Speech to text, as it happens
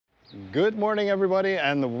Good morning everybody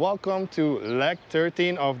and welcome to leg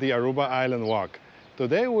 13 of the Aruba Island Walk.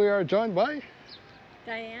 Today we are joined by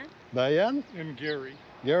Diane And Gary.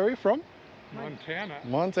 Gary from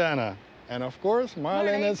Montana. And of course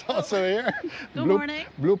Marlene is also here. Good morning.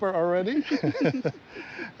 Blooper already.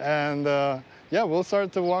 And yeah, we'll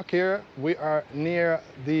start the walk here. We are near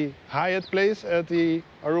the Hyatt Place at the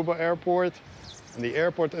Aruba airport. And the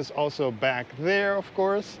airport is also back there, of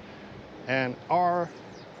course. And our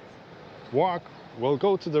walk will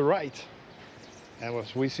go to the right. And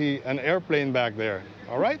we see an airplane back there.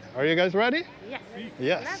 All right, are you guys ready? Yes.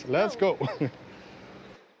 Yes, let's go.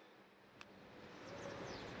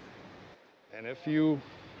 And if you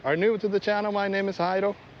are new to the channel, my name is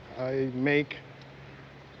Haido. I make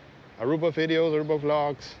Aruba videos, Aruba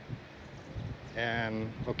vlogs, and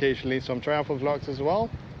occasionally some travel vlogs as well.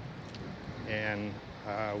 And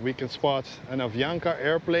we can spot an Avianca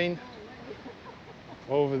airplane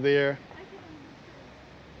over there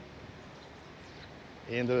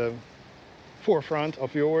in the forefront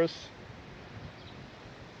of yours.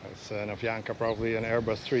 It's an Avianca, probably an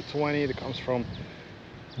Airbus 320 that comes from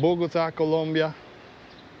Bogota, Colombia.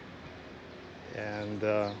 And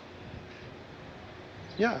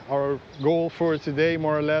yeah, our goal for today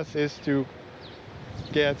more or less is to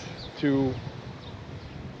get to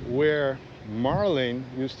where Marlene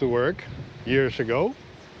used to work years ago.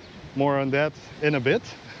 More on that in a bit.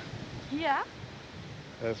 Yeah.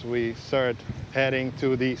 As we start heading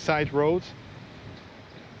to the side road.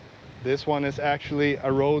 This one is actually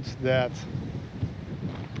a road that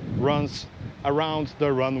runs around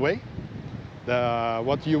the runway,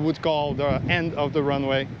 what you would call the end of the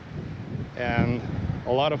runway. And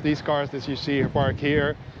a lot of these cars that you see parked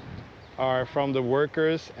here are from the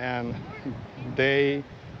workers, and they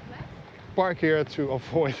park here to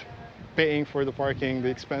avoid paying for the parking, the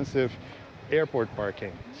expensive airport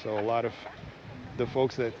parking. So a lot of the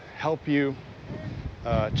folks that help you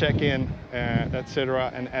check in,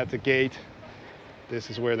 etc., and at the gate, this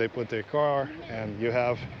is where they put their car. And you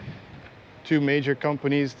have two major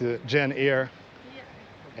companies, the Gen Air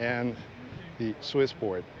and the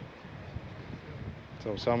Swissport.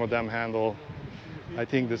 So some of them handle, I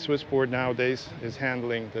think the Swissport nowadays is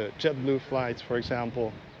handling the JetBlue flights, for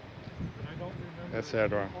example,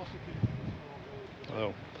 etc.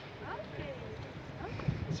 Oh.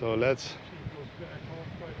 So let's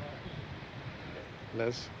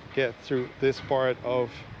get through this part of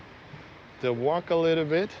the walk a little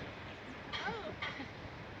bit,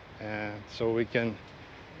 and so we can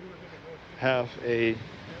have a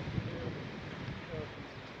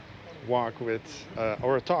walk with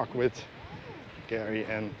or a talk with Gary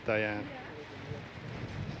and Diane.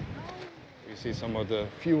 We see some of the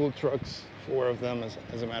fuel trucks, 4 of them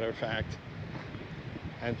as a matter of fact,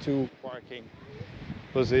 and 2 parking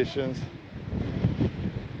positions.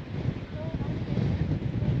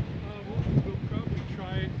 We'll probably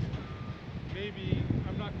try it. Maybe,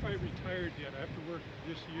 I'm not quite retired yet. I have to work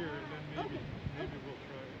this year, and then maybe we'll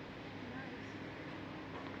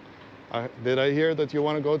try it. Did I hear that you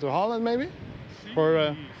want to go to Holland maybe?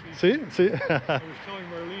 See? I was telling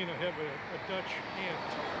Marlene I have a Dutch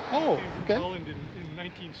aunt. Oh, Came from okay. Holland in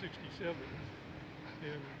 1967.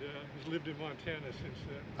 And has lived in Montana since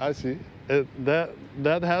then. I see.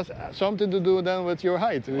 That has something to do then with your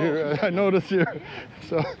height. Oh. I noticed here.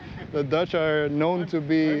 So the Dutch are known to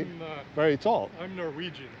be very tall. I'm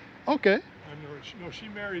Norwegian. Okay. I'm Norwegian. No, she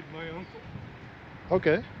married my uncle.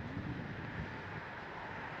 Okay.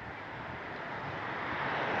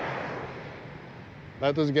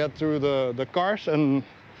 Let us get through the cars, and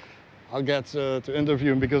I'll get to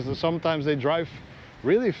interview him, because sometimes they drive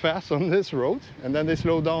really fast on this road and then they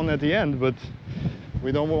slow down at the end, but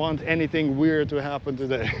we don't want anything weird to happen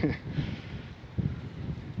today.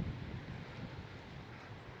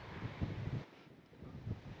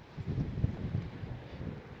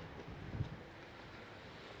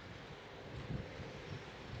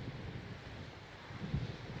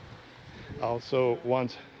 I also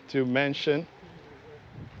want to mention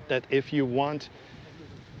that if you want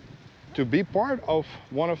to be part of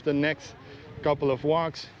one of the next couple of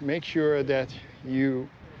walks, make sure that you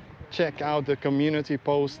check out the community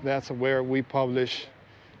post. That's where we publish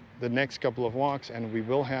the next couple of walks, and we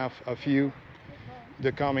will have a few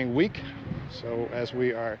the coming week. So as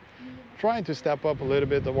we are trying to step up a little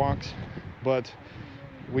bit the walks, but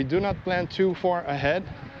we do not plan too far ahead.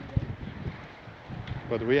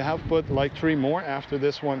 But we have put like 3 more after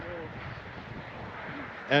this one.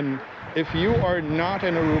 And if you are not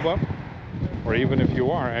in Aruba, or even if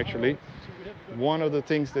you are actually, one of the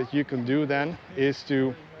things that you can do then is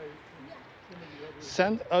to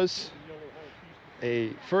send us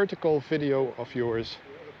a vertical video of yours,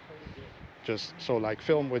 just so like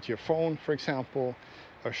film with your phone, for example,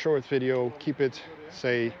 a short video, keep it,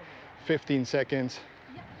 say, 15 seconds,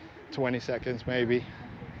 20 seconds maybe.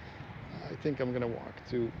 I think I'm gonna walk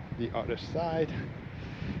to the other side.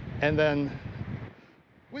 And then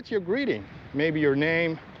with your greeting, maybe your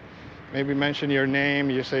name, maybe mention your name.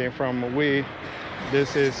 You say from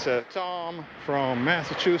this is Tom from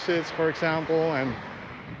Massachusetts, for example, and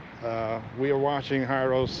we are watching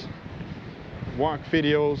Jairo's walk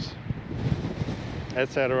videos,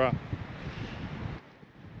 etc.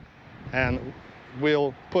 And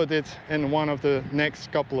we'll put it in one of the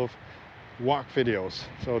next couple of walk videos.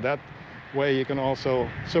 So that way you can also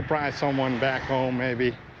surprise someone back home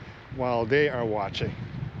maybe while they are watching.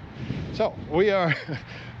 So we are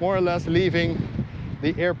more or less leaving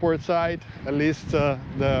the airport side, at least the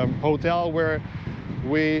hotel where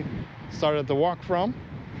we started the walk from.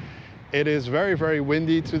 It is very, very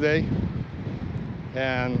windy today.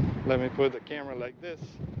 And let me put the camera like this.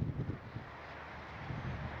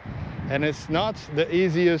 And it's not the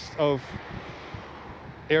easiest of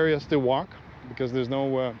areas to walk because there's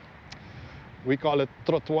no, we call it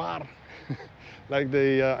trottoir. Like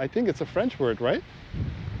I think it's a French word, right?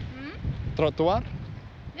 Trottoir?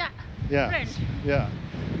 Yeah. Yeah. French. Yeah.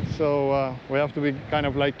 So we have to be kind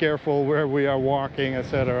of like careful where we are walking,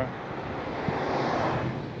 etc.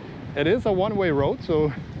 It is a one-way road,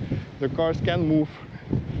 so the cars can move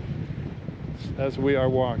as we are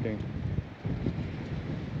walking.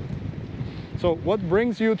 So what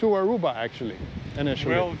brings you to Aruba actually,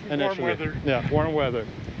 initially? Well, warm weather. Yeah, warm weather.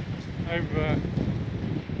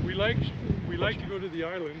 We like to go to the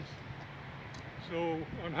islands. So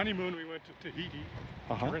on honeymoon we went to Tahiti,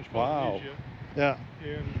 French Polynesia. Yeah.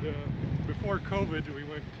 And before COVID we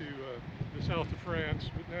went to the south of France,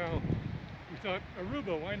 but now we thought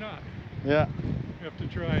Aruba, why not? Yeah. We have to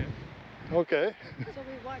try it. Okay. So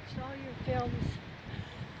we watched all your films.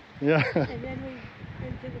 Yeah. And then we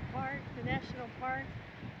went to the park, the national park,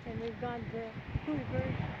 and we've gone to Hoover.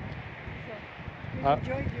 So we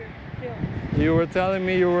enjoyed your films. You were telling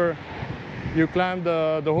me you climbed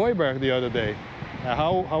the Hooiberg the other day.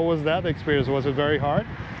 How was that experience? Was it very hard?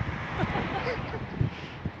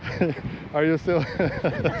 Are you still?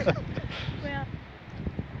 Well,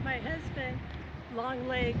 my husband, long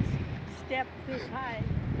legs, stepped this high.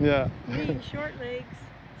 Yeah. Me, short legs,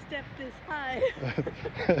 stepped this high.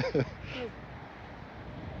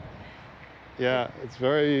 Yeah, it's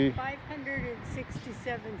very...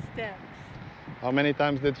 567 steps. How many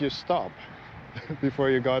times did you stop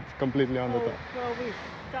before you got completely on the top? Well, we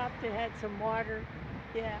stopped and had some water.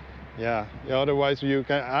 Yeah. Yeah. Otherwise,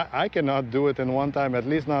 I cannot do it in one time. At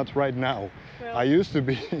least not right now. Well, I used to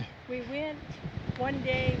be. We went one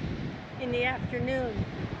day in the afternoon,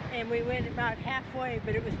 and we went about halfway,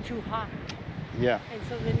 but it was too hot. Yeah. And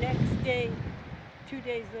so the next day, 2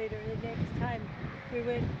 days later, the next time, we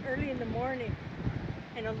went early in the morning,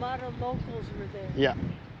 and a lot of locals were there. Yeah.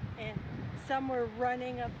 And some were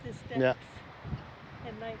running up the steps. Yeah.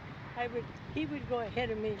 And like he would go ahead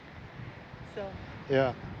of me. So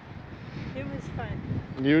Yeah. it was fun.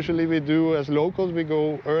 Usually we do, as locals, we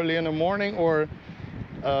go early in the morning or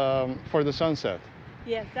for the sunset.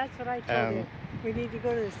 Yes, that's what I told him. We need to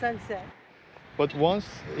go to the sunset. But once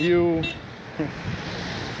you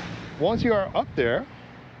are up there,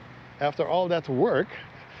 after all that work,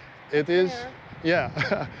 it is,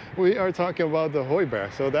 yeah, we are talking about the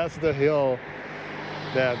Hooiberg. So that's the hill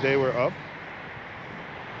that they were up.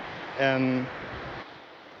 And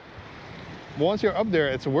once you're up there,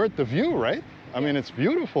 it's worth the view, right? I mean, it's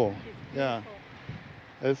beautiful. Yeah.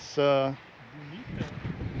 It's, yeah,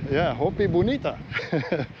 Hopi Bonita.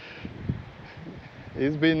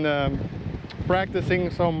 He's been practicing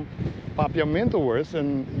some papiamento words,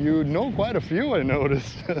 and you know quite a few, I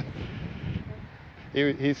noticed.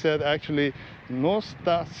 He said actually,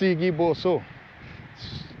 Nosta sigi boso.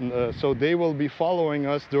 So they will be following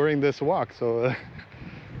us during this walk. So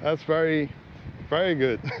that's very, very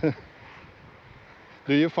good.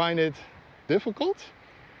 Do you find it difficult?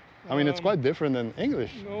 I mean, it's quite different than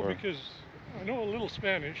English. No, because I know a little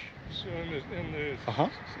Spanish, so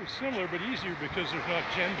it's similar but easier because there's not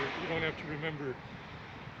gender. You don't have to remember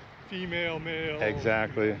female, male.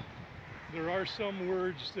 Exactly. You know. There are some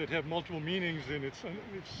words that have multiple meanings, and it's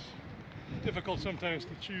difficult sometimes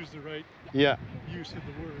to choose the right use of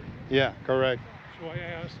the word. Yeah, correct. So I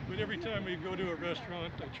asked, but every time we go to a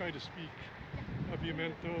restaurant, I try to speak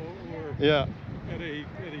papiamento or at a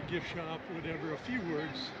gift shop, whatever, a few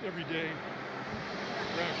words every day.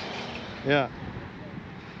 Practice. Yeah,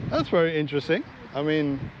 that's very interesting. I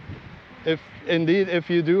mean, if indeed, if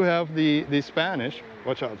you do have the Spanish,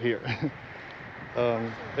 watch out here.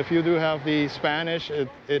 If you do have the Spanish, it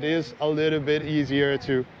is a little bit easier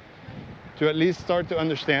to at least start to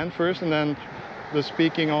understand first, and then the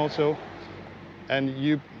speaking also. And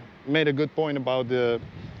you made a good point about the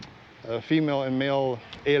female and male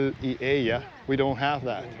LEA. Yeah, we don't have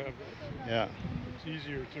that. Yeah, It's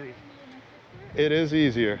easier to. it is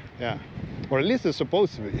easier. Yeah, or at least it's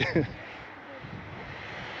supposed to be.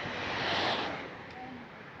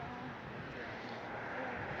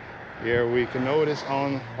 Here we can notice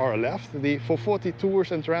on our left the 440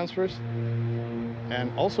 tours and transfers,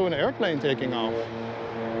 and also an airplane taking off.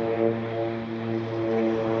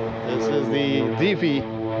 This is the DV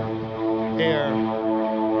Air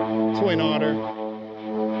Twin Otter.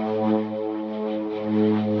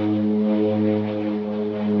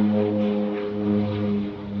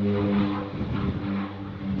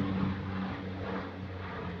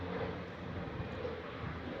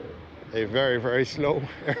 A very, very slow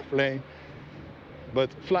airplane,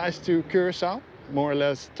 but flies to Curacao, more or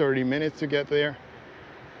less 30 minutes to get there.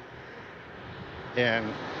 And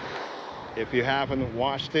if you haven't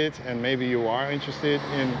watched it and maybe you are interested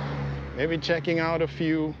in maybe checking out a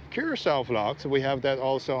few Curacao vlogs, we have that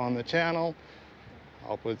also on the channel.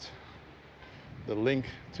 I'll put the link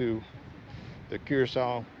to the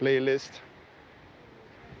Curacao playlist.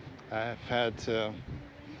 I've had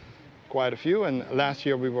quite a few, and last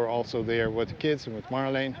year we were also there with the kids and with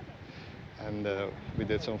Marlene, and we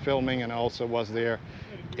did some filming, and I also was there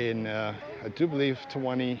in I do believe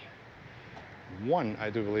 21, I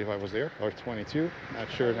do believe I was there, or 22,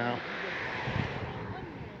 not sure now.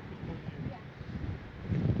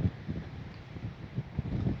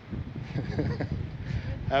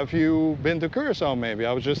 Have you been to Curacao maybe?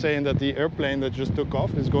 I was just saying that the airplane that just took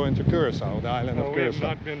off is going to Curacao, the island of Curacao. We have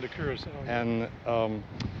not been to Curacao. And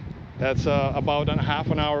that's about a half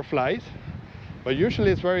an hour flight, but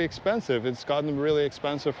usually it's very expensive. It's gotten really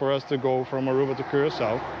expensive for us to go from Aruba to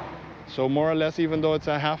Curacao. So more or less, even though it's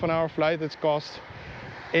a half an hour flight, it's cost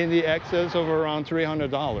in the excess of around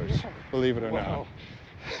 $300, believe it or not.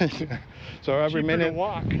 So every Cheaper minute, to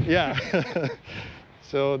walk. yeah.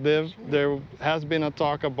 So there has been a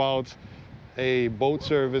talk about a boat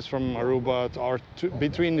service from Aruba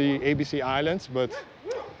between the ABC Islands, but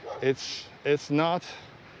it's not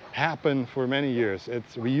happened for many years.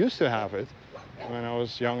 We used to have it when I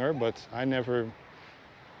was younger, but I never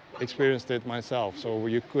experienced it myself. So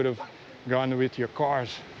you could have gone with your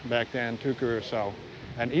cars back then to Curacao,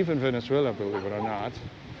 and even Venezuela, believe it or not.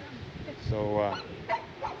 So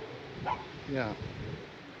yeah.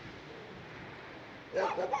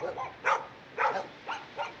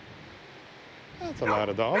 That's a lot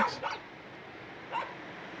of dogs.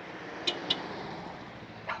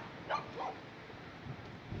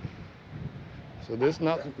 So this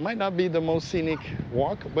might not be the most scenic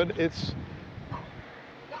walk, but it's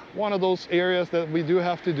one of those areas that we do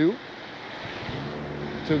have to do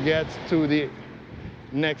to get to the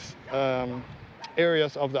next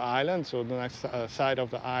areas of the island, so the next side of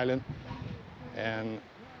the island. And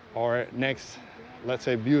our next, let's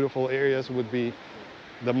say, beautiful areas would be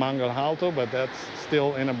the Mangal Alto, but that's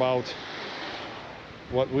still in about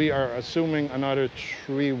what we are assuming another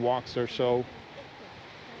 3 walks or so.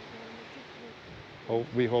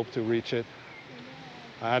 We hope to reach it.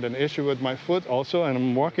 I had an issue with my foot also, and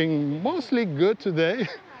I'm walking mostly good today,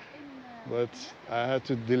 but I had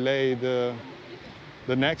to delay the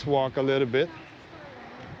next walk a little bit,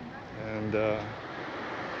 and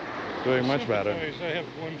doing much better. I have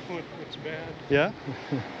one foot that's bad. Yeah?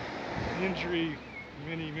 An injury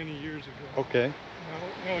many years ago. Okay.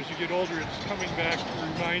 Now as you get older, it's coming back to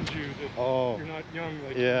remind you that you're not young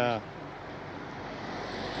like you yeah. used to.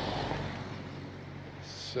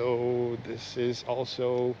 So this is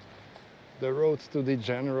also the road to the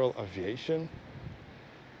general aviation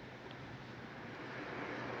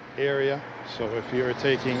area. So if you're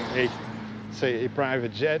taking say a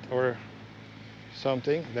private jet or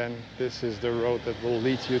something, then this is the road that will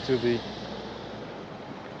lead you to the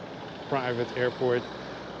private airport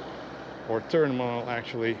or terminal,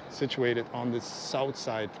 actually situated on the south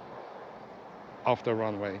side of the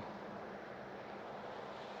runway.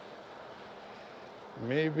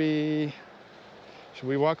 Maybe, should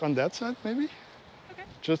we walk on that side maybe? Okay.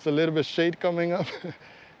 Just a little bit shade coming up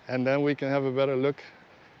and then we can have a better look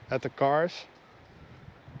at the cars.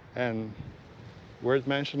 And worth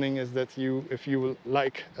mentioning is that if you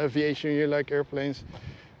like aviation, you like airplanes,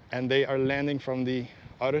 and they are landing from the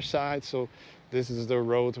other side, so this is the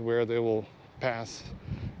road where they will pass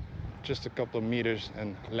just a couple of meters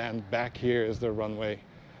and land back. Here is the runway.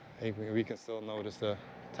 We can still notice the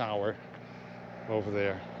tower over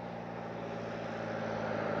there.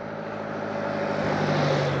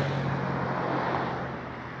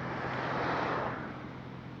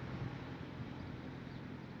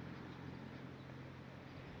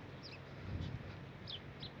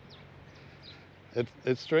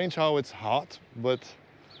 It's strange how it's hot, but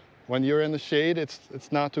when you're in the shade, it's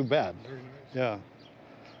not too bad. Very nice. Yeah.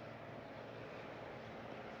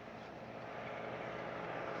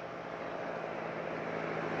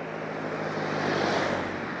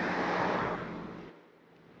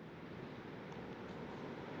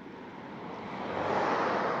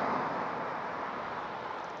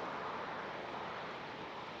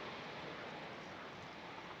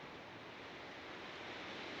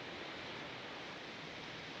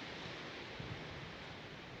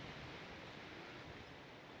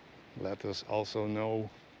 Let us also know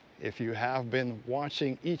if you have been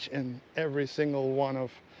watching each and every single one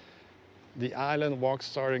of the island walks,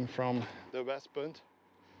 starting from the West Punt,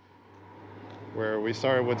 where we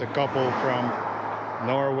started with a couple from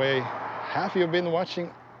Norway. Have you been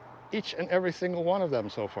watching each and every single one of them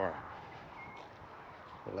so far?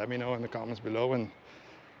 Let me know in the comments below and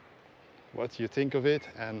what you think of it,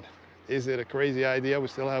 and is it a crazy idea? We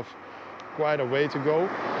still have quite a way to go.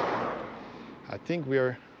 I think we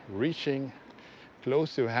are reaching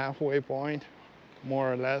close to halfway point,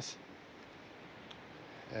 more or less,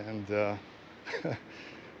 and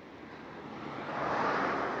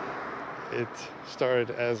it started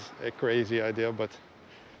as a crazy idea, but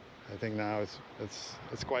I think now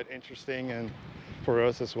it's quite interesting, and for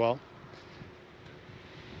us as well.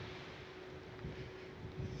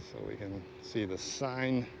 So we can see the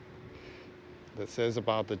sign that says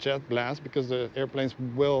about the jet blast, because the airplanes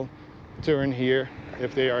will turn here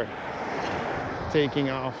if they are taking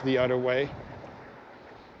off the other way.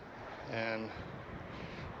 And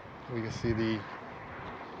we can see the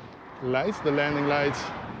lights, the landing lights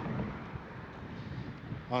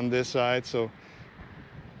on this side. So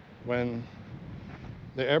when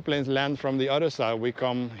the airplanes land from the other side, we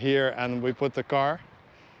come here and we put the car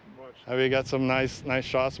and we got some nice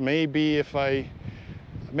shots. Maybe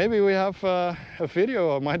we have a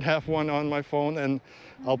video. I might have one on my phone, and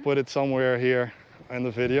I'll put it somewhere here in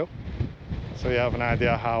the video, so you have an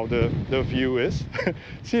idea how the view is.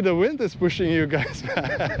 See, the wind is pushing you guys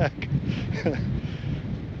back.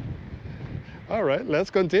 All right, let's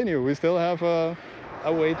continue. We still have a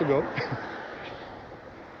way to go.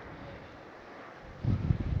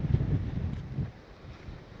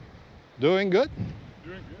 Doing good?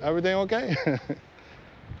 Doing good. Everything okay?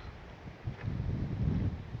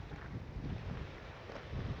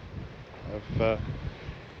 I've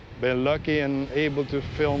been lucky and able to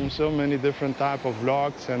film so many different type of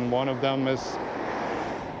vlogs, and one of them is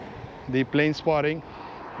the plane spotting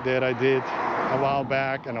that I did a while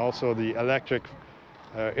back, and also the electric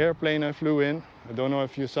airplane I flew in. I don't know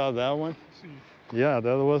if you saw that one. Yeah,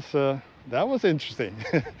 that was interesting.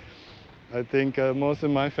 I think most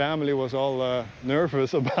of my family was all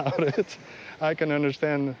nervous about it. I can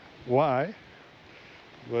understand why,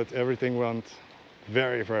 but everything went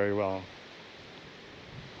very, very well.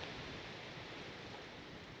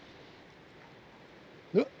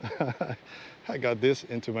 I got this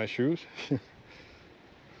into my shoes.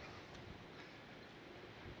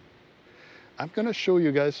 I'm gonna show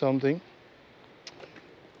you guys something.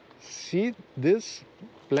 See this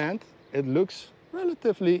plant? It looks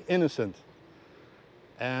relatively innocent,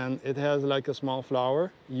 and it has like a small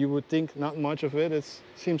flower. You would think not much of it. It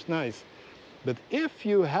seems nice, but if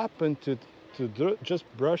you happen to just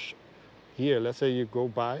brush here, let's say you go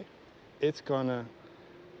by, it's gonna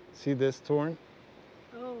see this thorn.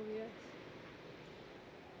 Oh, yes.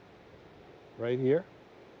 Right here.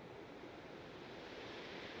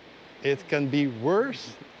 It can be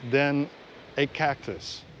worse than a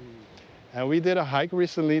cactus. And we did a hike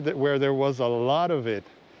recently where there was a lot of it,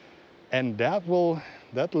 and that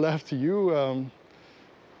left you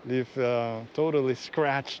totally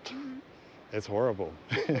scratched. Mm-hmm. It's horrible.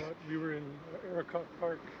 We were in Ericot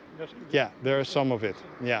Park yesterday. Yeah, there's some of it.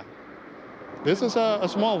 Yeah. This is a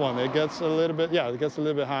small one. It gets a little bit, yeah, it gets a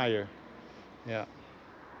little bit higher. Yeah.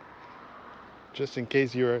 Just in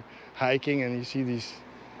case you're hiking and you see these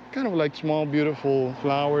kind of like small, beautiful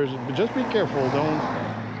flowers, but just be careful.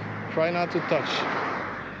 Try not to touch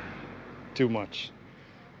too much.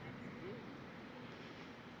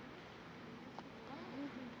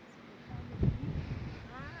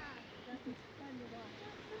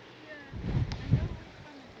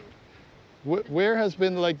 Where has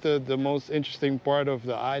been like the most interesting part of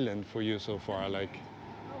the island for you so far? Like,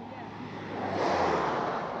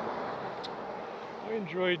 I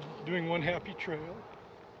enjoyed doing One Happy Trail.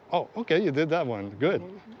 Oh, okay, you did that one. Good.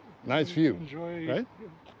 Nice view, Enjoy, right?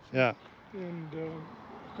 Yeah. And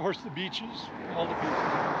of course the beaches, all the beaches.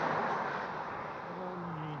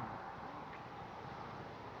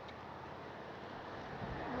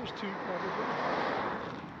 Those two probably.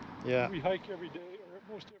 Yeah. We hike every day,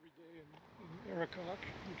 or most every day in Aracock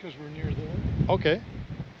because we're near there. Okay.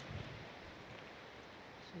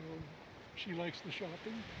 So she likes the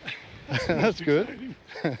shopping. That's good.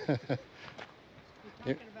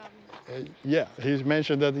 Talking about me. Yeah, he's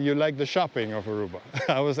mentioned that you like the shopping of Aruba.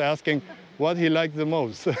 I was asking what he liked the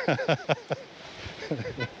most. We went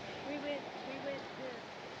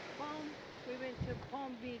to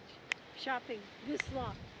Palm Beach shopping this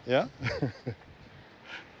long. Yeah? 2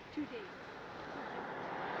 days.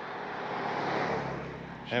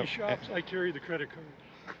 She shops, I carry the credit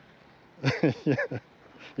card. Yeah.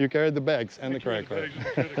 You carried the bags and I the carry credit card.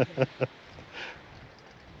 bags and the credit card.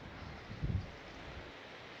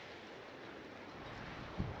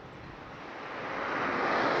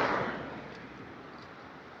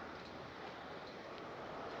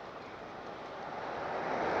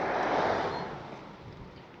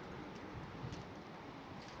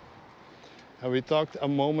 We talked a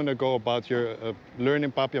moment ago about your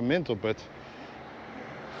learning Papiamento, but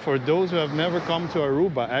for those who have never come to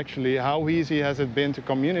Aruba, actually, how easy has it been to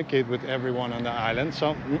communicate with everyone on the island?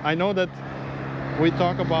 So I know that we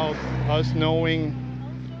talk about us knowing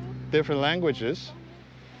different languages,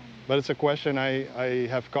 but it's a question I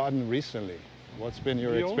have gotten recently. What's been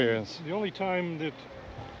your experience? The only time that,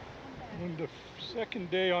 on the second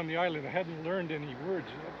day on the island, I hadn't learned any words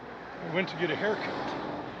yet. I went to get a haircut.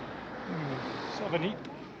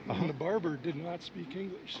 And the barber did not speak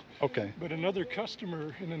English. Okay. But another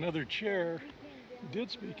customer in another chair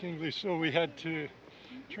did speak English, so we had to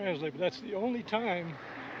translate. But that's the only time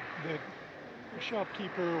that a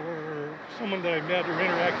shopkeeper or someone that I met or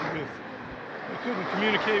interacted with, I couldn't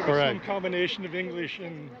communicate with some combination of English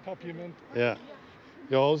and Papiamento. Yeah.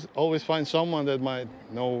 You always find someone that might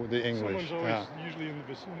know the English. Someone's always usually in the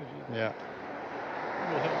vicinity. Yeah.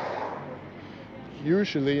 Will help.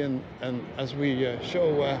 Usually, and as we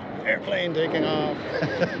show airplane taking off.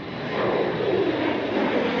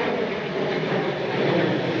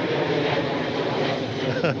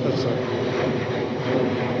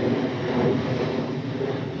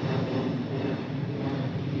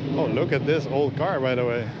 Oh, look at this old car, by the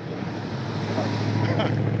way.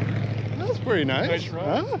 That's pretty nice. Nice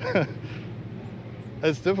ride. Huh?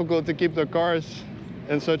 It's difficult to keep the cars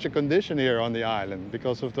in such a condition here on the island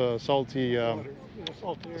because of the salty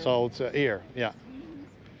salt air. Yeah.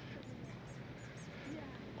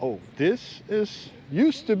 Oh, this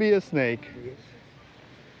used to be a snake.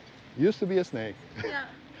 Used to be a snake. Yeah.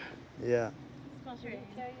 Yeah. Did they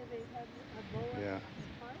tell you they had a boa Yeah.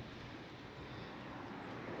 park?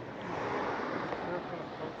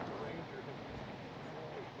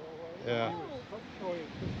 Yeah.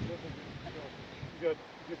 You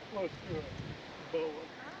get close to a boa.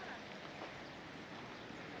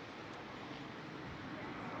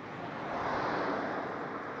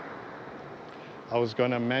 I was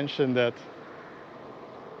going to mention that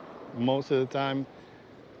most of the time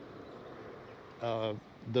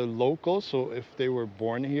the locals, so if they were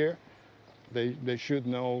born here, they should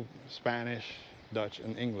know Spanish, Dutch,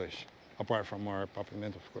 and English, apart from our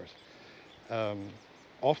Papiamento, of course.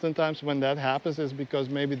 Oftentimes when that happens is because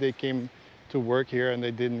maybe they came to work here and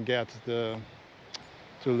they didn't get to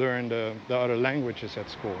learn the other languages at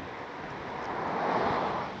school.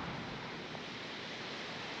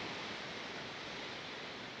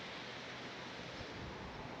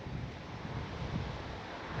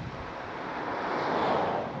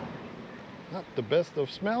 Not the best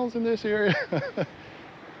of smells in this area.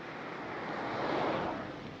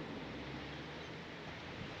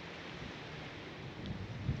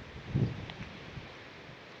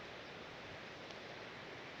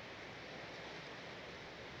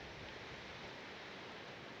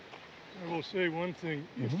 I will say one thing,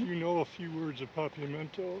 if you know a few words of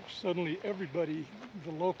Papiamento, suddenly everybody,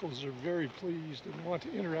 the locals are very pleased and want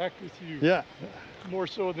to interact with you. Yeah. More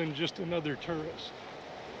so than just another tourist.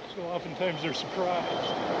 So oftentimes they're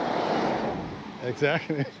surprised.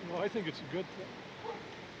 Exactly. So I think it's a good thing.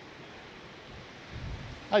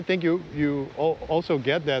 I think you also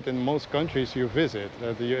get that in most countries you visit.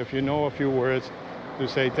 That if you know a few words, to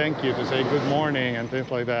say thank you, to say good morning, and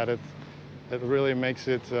things like that, it really makes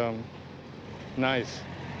it nice.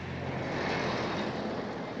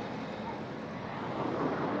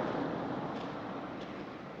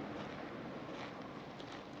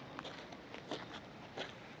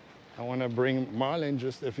 I want to bring Marlene,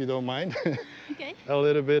 just if you don't mind, Okay. a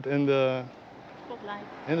little bit in the spotlight.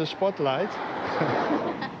 In the spotlight.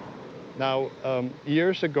 Now,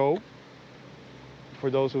 years ago, for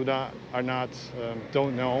those who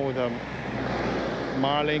don't know,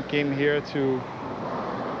 Marlene came here to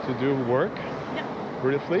do work Yeah.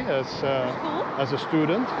 briefly School? as a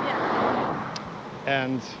student, Yeah.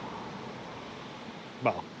 and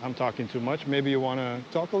well, I'm talking too much. Maybe you want to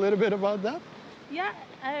talk a little bit about that? Yeah,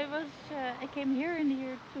 I came here in the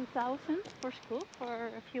year 2000 for school for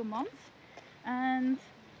a few months, and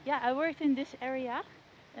yeah, I worked in this area.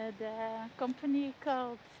 The company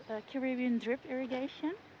called Caribbean Drip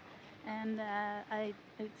Irrigation, and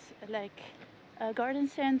it's like a garden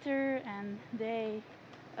center, and they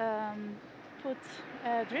put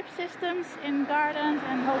drip systems in gardens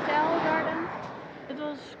and hotel gardens. It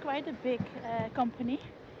was quite a big company,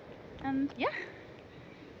 and yeah,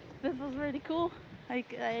 that was really cool. I've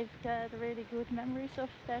got really good memories of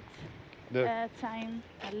that The, time.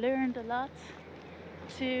 I learned a lot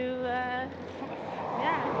to,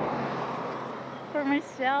 yeah, for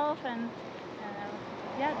myself and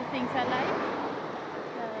yeah, the things I like.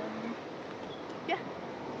 Yeah,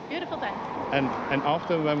 beautiful time. and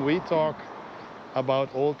often when we talk about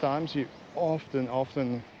old times, you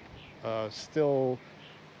often still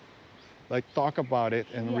like talk about it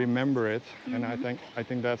and Yeah. remember it, and I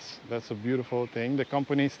think that's a beautiful thing. The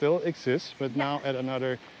company still exists, but Yeah. now at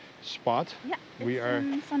another spot. Yeah, We it's are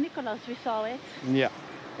in San Nicolas. We saw it. Yeah,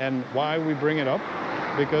 and why we bring it up?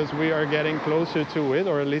 Because we are getting closer to it,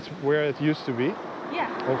 or at least where it used to be. Yeah,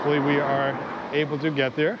 Hopefully we are able to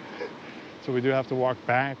get there. So we do have to walk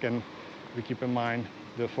back, and we keep in mind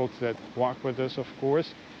the folks that walk with us, of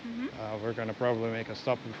course. We're gonna probably make a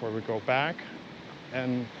stop before we go back.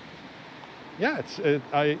 And yeah,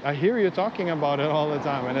 I hear you talking about it all the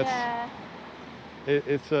time, and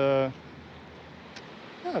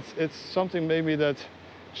yeah, it's something maybe that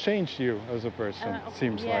changed you as a person, it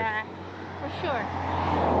seems like. yeah, for sure.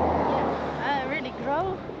 Yeah, I really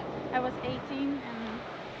grow. I was 18, and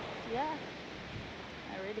yeah,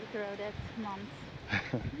 I really grew that month.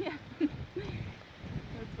 Yeah, it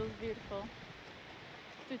was beautiful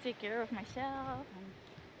to take care of myself, and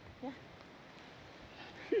yeah.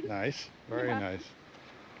 Nice, very Yeah. nice.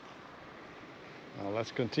 Now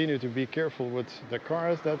let's continue to be careful with the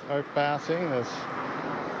cars that are passing.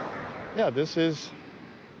 This is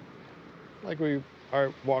like we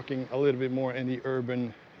are walking a little bit more in the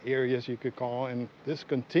urban areas, you could call, and this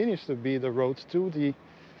continues to be the road to the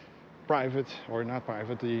private, or not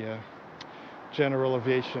private, the general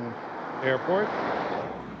aviation airport.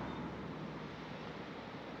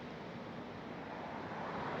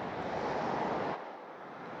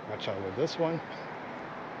 Watch out with this one.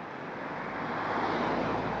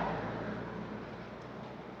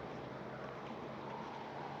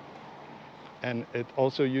 And it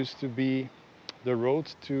also used to be the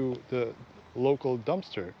road to the local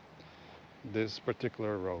dumpster, this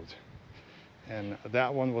particular road. And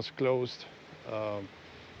that one was closed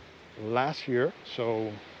last year,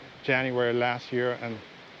 so January last year, and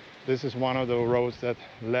this is one of the roads that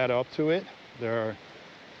led up to it. There are,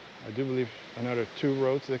 I do believe, another 2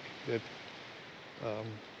 roads that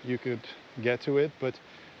you could get to it, but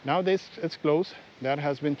nowadays it's closed. That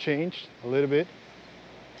has been changed a little bit,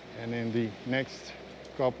 and in the next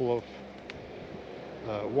couple of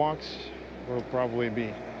walks we'll probably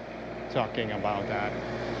be talking about that.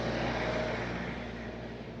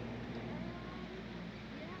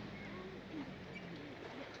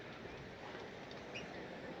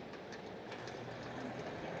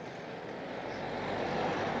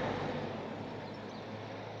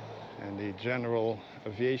 And the general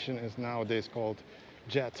aviation is nowadays called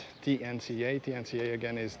JET, TNCA. TNCA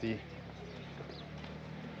again is the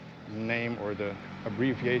name or the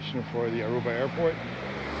abbreviation for the Aruba airport.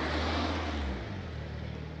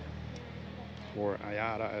 For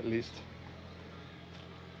IATA at least.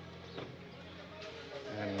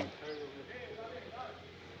 And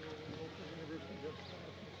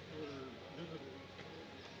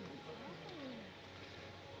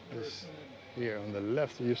this here on the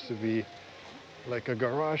left used to be like a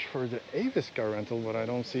garage for the Avis car rental, but I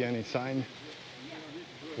don't see any sign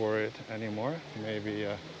for it anymore. Maybe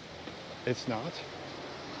it's not.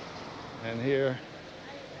 And here,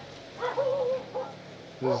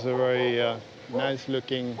 this is a very nice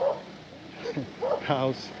looking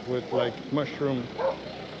house with like mushroom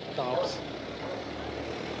tops.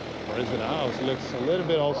 Or is it a house? It looks a little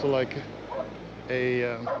bit also like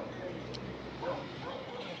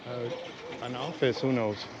an office, who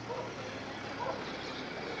knows?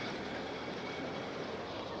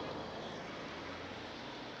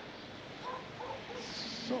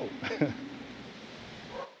 So,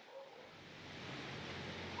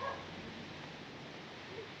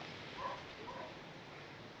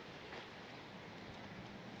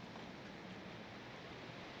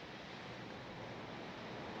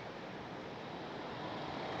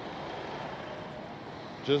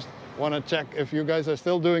 Just want to check if you guys are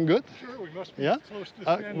still doing good. Sure, we must be Yeah? close to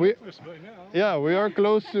San we- Nicolas by now. Yeah, we are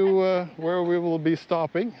close to where we will be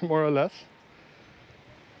stopping, more or less.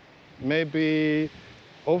 Maybe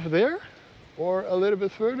over there or a little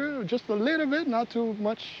bit further, just a little bit, not too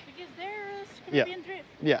much. Because there is Yeah. Caribbean Drip.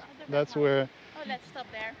 Yeah, at the that's back. where, Oh, let's stop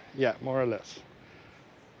there. yeah, more or less.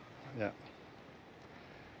 Yeah.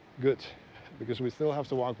 Good, because we still have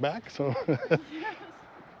to walk back, so.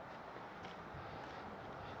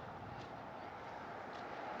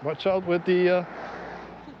 Watch out with the.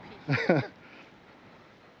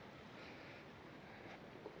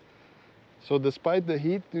 So despite the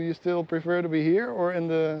heat, do you still prefer to be here or in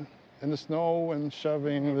the snow and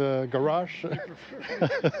shoving the garage? I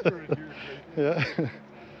prefer it here. Yeah.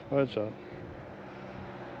 Watch out.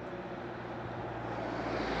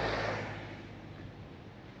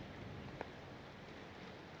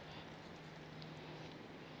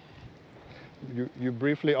 You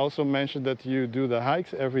briefly also mentioned that you do the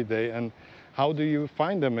hikes every day, and how do you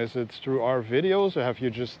find them? Is it through our videos, or have you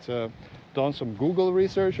just done some Google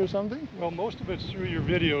research or something? Well, most of it's through your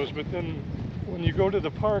videos, but then when you go to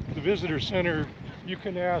the park, the visitor center, you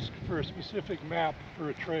can ask for a specific map for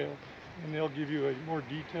a trail, and they'll give you a more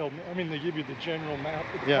detailed, I mean, they give you the general map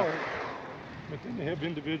of the Yeah. park, but then they have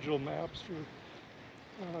individual maps for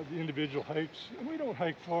the individual hikes. And we don't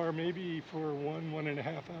hike far, maybe for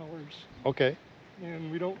 1.5 hours. Okay.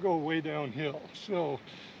 And we don't go way downhill. So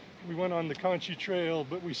we went on the Conchi Trail,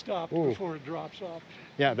 but we stopped Ooh. before it drops off.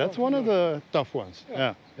 Yeah, that's one of the tough ones.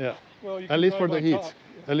 Yeah, yeah. Well, you At can least for drive the on heat. top.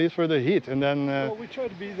 At least for the heat, and then. Well, we try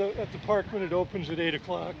to be at the park when it opens at 8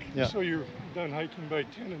 o'clock, Yeah. so you're done hiking by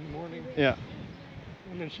 10 in the morning. Yeah.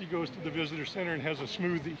 And then she goes to the visitor center and has a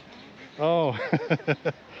smoothie. Oh.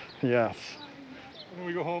 Yes. And then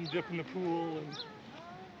we go home, dip in the pool, and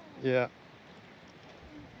Yeah.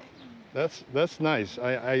 That's nice.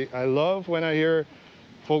 I love when I hear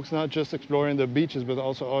folks not just exploring the beaches but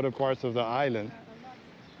also other parts of the island.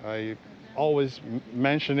 I always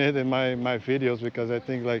mention it in my videos because I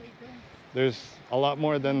think like there's a lot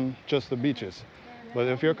more than just the beaches. But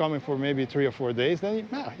if you're coming for maybe 3 or 4 days, then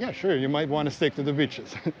yeah, sure, you might want to stick to the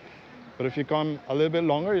beaches. But if you come a little bit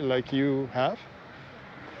longer, like you have,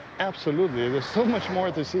 absolutely, there's so much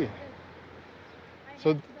more to see.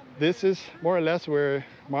 So this is more or less where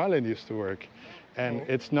Marlon used to work. And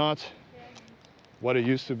it's not what it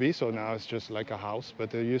used to be, so now it's just like a house,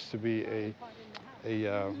 but there used to be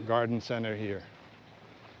a garden center here.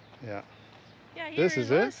 Yeah. Yeah, here This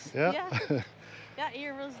is it? was. Yeah. Yeah. Yeah,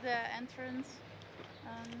 here was the entrance,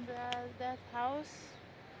 and that house.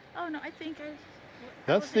 Oh no, I think I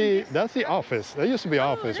That's was in this that's the house. office. There used to be Oh,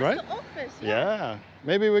 office, that's right? the office. Yeah.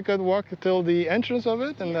 Maybe we could walk till the entrance of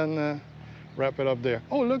it and then wrap it up there.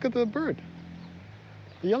 Oh, look at the bird.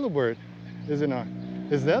 The yellow bird. Is it not?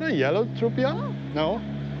 Is that a yellow trupia? Oh. No.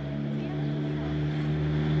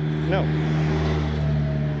 No.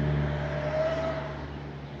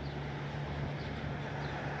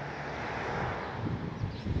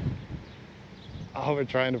 Oh, we're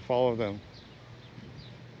trying to follow them.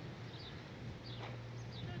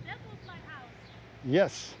 So that was my house.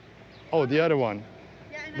 Yes. Oh, the other one.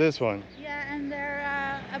 Yeah, and This one. Yeah, and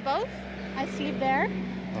there above, I sleep there.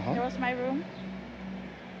 Uh-huh. There was my room.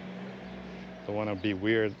 Don't want to be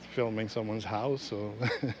weird filming someone's house, so.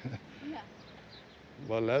 Yeah.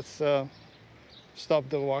 Well, let's stop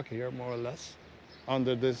the walk here, more or less,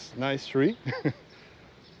 under this nice tree.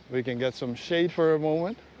 We can get some shade for a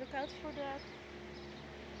moment. Look out for that.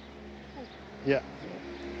 Yeah.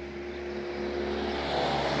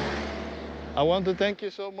 I want to thank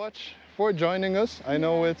you so much for joining us. I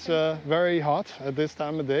know it's very hot at this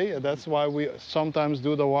time of day. That's why we sometimes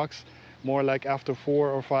do the walks more like after 4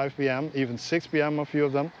 or 5 p.m., even 6 p.m. a few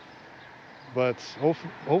of them. But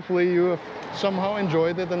hopefully you have somehow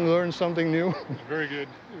enjoyed it and learned something new. it was very good.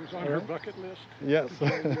 It was on her bucket list. Yes.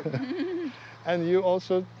 And you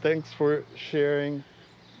also, thanks for sharing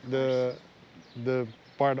the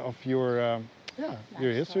part of your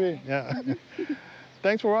your history. Yeah.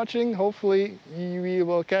 Thanks for watching. Hopefully we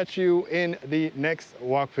will catch you in the next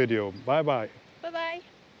walk video. Bye bye. Bye bye.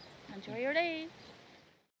 Enjoy your day.